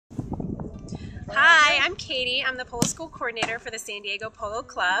I'm Katie. I'm the Polo School Coordinator for the San Diego Polo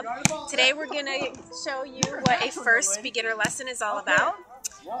Club. Today we're going to show you what a first beginner lesson is all about.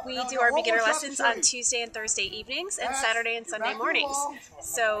 We do our beginner lessons on Tuesday and Thursday evenings and Saturday and Sunday mornings.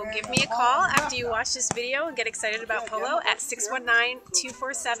 So give me a call after you watch this video and get excited about polo at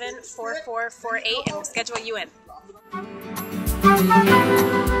 619-247-4448 and we'll schedule you in.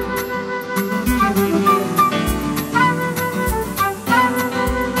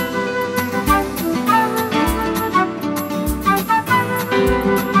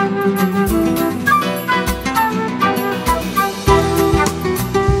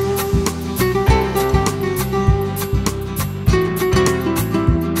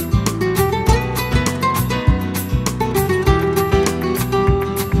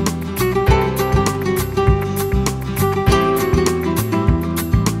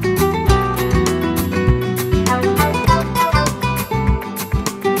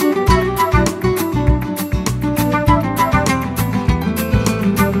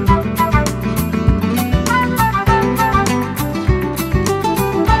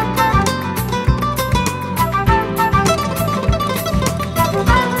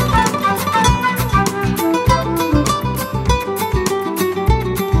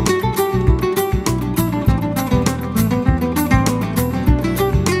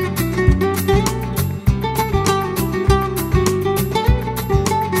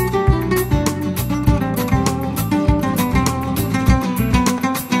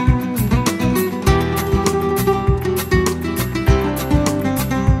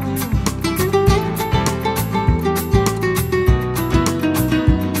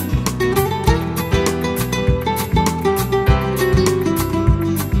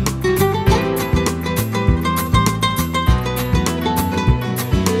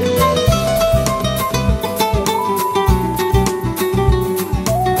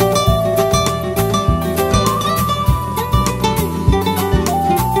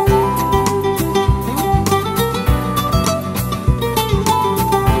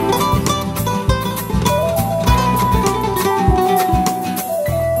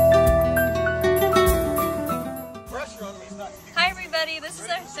 Hi everybody, this is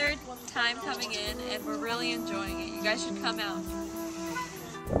our third time coming in and we're really enjoying it. You guys should come out.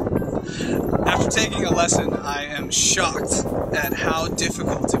 After taking a lesson, I am shocked at how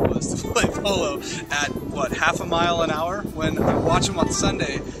difficult it was to play polo at, what, half a mile an hour? When I watch him on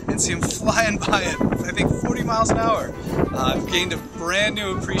Sunday and see him flying by at, I think, 40 miles an hour. I've gained a brand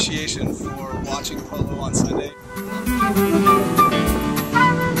new appreciation for watching polo on Sunday.